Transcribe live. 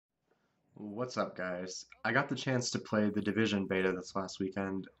What's up, guys? I got the chance to play the Division beta this last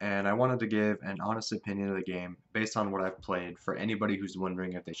weekend, and I wanted to give an honest opinion of the game based on what I've played for anybody who's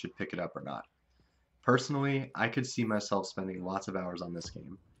wondering if they should pick it up or not. Personally, I could see myself spending lots of hours on this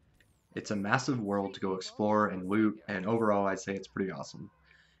game. It's a massive world to go explore and loot, and overall, I'd say it's pretty awesome.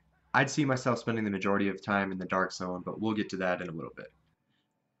 I'd see myself spending the majority of time in the Dark Zone, but we'll get to that in a little bit.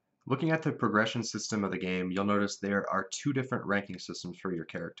 Looking at the progression system of the game, you'll notice there are two different ranking systems for your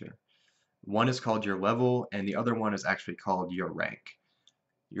character. One is called your level, and the other one is actually called your rank.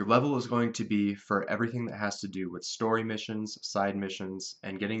 Your level is going to be for everything that has to do with story missions, side missions,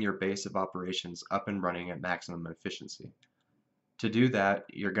 and getting your base of operations up and running at maximum efficiency. To do that,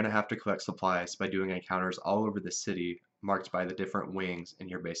 you're going to have to collect supplies by doing encounters all over the city marked by the different wings in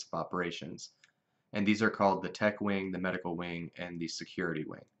your base of operations. And these are called the tech wing, the medical wing, and the security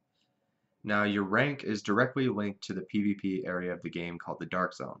wing. Now, your rank is directly linked to the PvP area of the game called the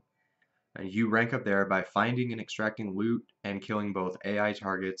Dark Zone. And you rank up there by finding and extracting loot and killing both AI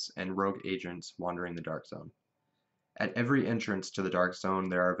targets and rogue agents wandering the Dark Zone. At every entrance to the Dark Zone,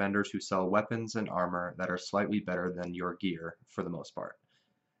 there are vendors who sell weapons and armor that are slightly better than your gear for the most part,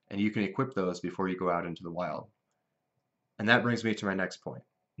 and you can equip those before you go out into the wild. And that brings me to my next point.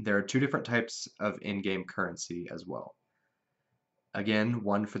 There are two different types of in-game currency as well. Again,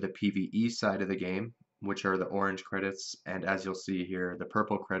 one for the PvE side of the game, which are the orange credits, and as you'll see here, the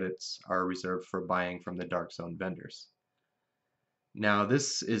purple credits are reserved for buying from the Dark Zone vendors. Now,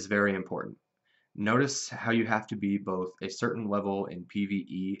 this is very important. Notice how you have to be both a certain level in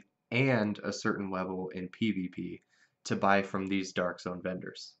PvE and a certain level in PvP to buy from these Dark Zone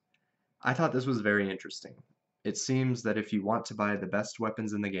vendors. I thought this was very interesting. It seems that if you want to buy the best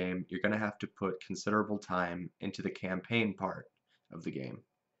weapons in the game, you're going to have to put considerable time into the campaign part of the game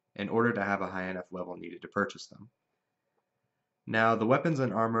in order to have a high enough level needed to purchase them. Now, the weapons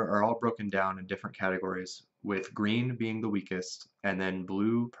and armor are all broken down in different categories, with green being the weakest, and then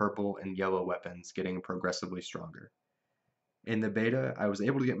blue, purple, and yellow weapons getting progressively stronger. In the beta, I was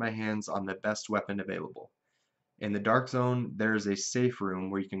able to get my hands on the best weapon available. In the Dark Zone, there's a safe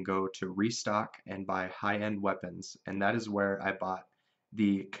room where you can go to restock and buy high-end weapons, and that is where I bought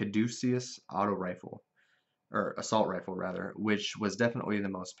the Caduceus auto rifle, or assault rifle rather, which was definitely the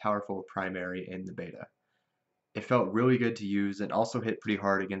most powerful primary in the beta. It felt really good to use and also hit pretty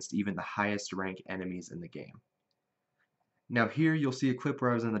hard against even the highest rank enemies in the game. Now here you'll see a clip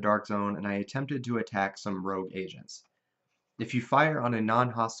where I was in the Dark Zone and I attempted to attack some rogue agents. If you fire on a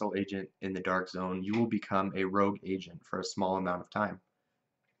non-hostile agent in the Dark Zone, you will become a rogue agent for a small amount of time.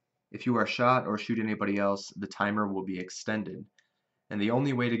 If you are shot or shoot anybody else, the timer will be extended, and the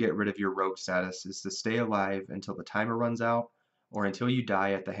only way to get rid of your rogue status is to stay alive until the timer runs out or until you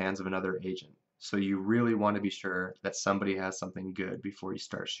die at the hands of another agent. So you really want to be sure that somebody has something good before you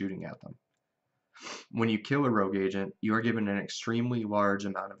start shooting at them. When you kill a rogue agent, you are given an extremely large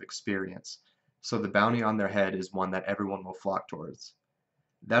amount of experience, so the bounty on their head is one that everyone will flock towards.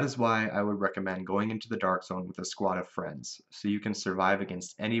 That is why I would recommend going into the Dark Zone with a squad of friends, so you can survive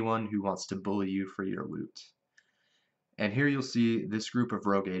against anyone who wants to bully you for your loot. And here you'll see this group of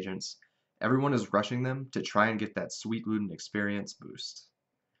rogue agents. Everyone is rushing them to try and get that sweet loot and experience boost.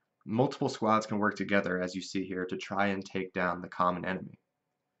 Multiple squads can work together, as you see here, to try and take down the common enemy.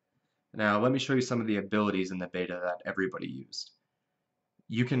 Now, let me show you some of the abilities in the beta that everybody used.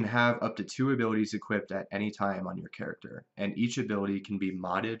 You can have up to 2 abilities equipped at any time on your character, and each ability can be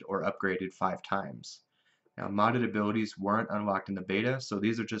modded or upgraded 5 times. Now, modded abilities weren't unlocked in the beta, so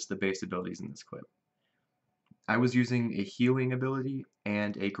these are just the base abilities in this clip. I was using a healing ability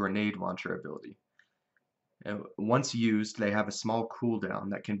and a grenade launcher ability. Once used, they have a small cooldown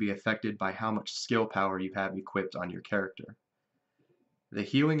that can be affected by how much skill power you have equipped on your character. The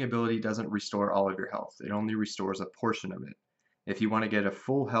healing ability doesn't restore all of your health, it only restores a portion of it. If you want to get a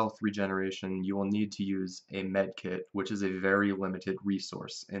full health regeneration, you will need to use a med kit, which is a very limited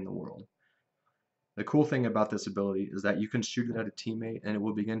resource in the world. The cool thing about this ability is that you can shoot it at a teammate and it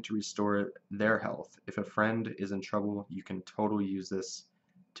will begin to restore their health. If a friend is in trouble, you can totally use this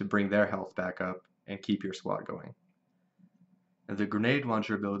to bring their health back up and keep your squad going. And the grenade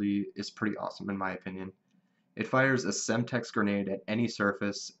launcher ability is pretty awesome in my opinion. It fires a Semtex grenade at any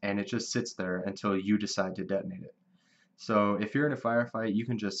surface and it just sits there until you decide to detonate it. So if you're in a firefight, you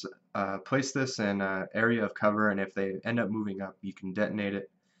can just place this in an area of cover, and if they end up moving up, you can detonate it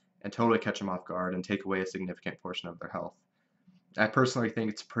and totally catch them off guard and take away a significant portion of their health. I personally think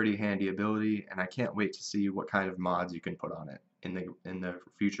it's a pretty handy ability, and I can't wait to see what kind of mods you can put on it in the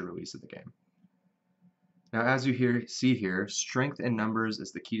future release of the game. Now, as you see here, strength in numbers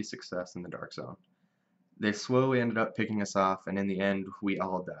is the key to success in the Dark Zone. They slowly ended up picking us off, and in the end, we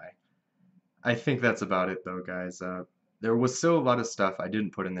all die. I think that's about it though, guys. There was still a lot of stuff I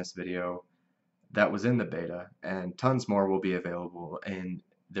didn't put in this video that was in the beta, and tons more will be available in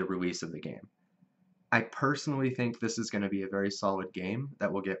the release of the game. I personally think this is going to be a very solid game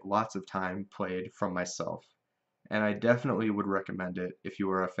that will get lots of time played from myself, and I definitely would recommend it if you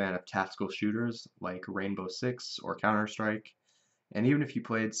are a fan of tactical shooters like Rainbow Six or Counter-Strike, and even if you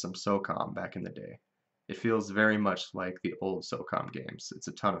played some SOCOM back in the day. It feels very much like the old SOCOM games. It's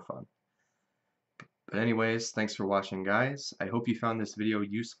a ton of fun. But anyways, thanks for watching, guys. I hope you found this video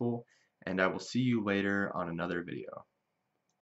useful, and I will see you later on another video.